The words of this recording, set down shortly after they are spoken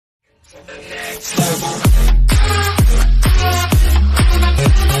Leah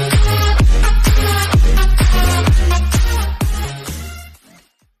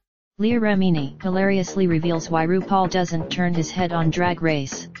Remini hilariously reveals why RuPaul doesn't turn his head on Drag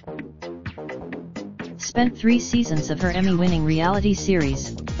Race. Spent 3 seasons of her Emmy-winning reality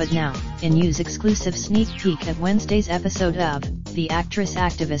series, but now, in news exclusive sneak peek at Wednesday's episode of The Actress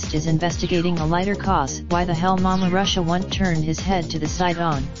Activist is investigating a lighter cause why the hell Mama Russia won't turn his head to the side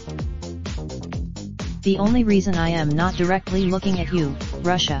on. The only reason I am not directly looking at you,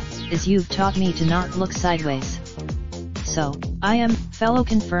 Russia, is you've taught me to not look sideways. So, I am, fellow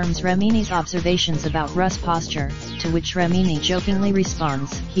confirms Remini's observations about Russ' posture, to which Remini jokingly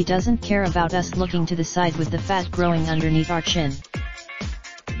responds, he doesn't care about us looking to the side with the fat growing underneath our chin.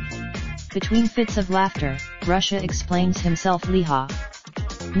 Between fits of laughter, Russia explains himself Leah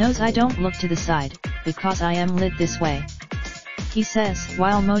knows I don't look to the side, because I am lit this way. He says,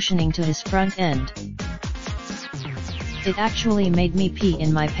 while motioning to his front end. It actually made me pee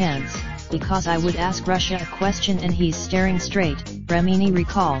in my pants, because I would ask Russia a question and he's staring straight, Remini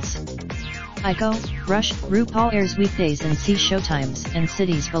recalls. I go, Rush, RuPaul airs weekdays and see showtimes and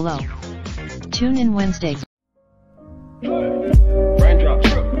cities below. Tune in Wednesday.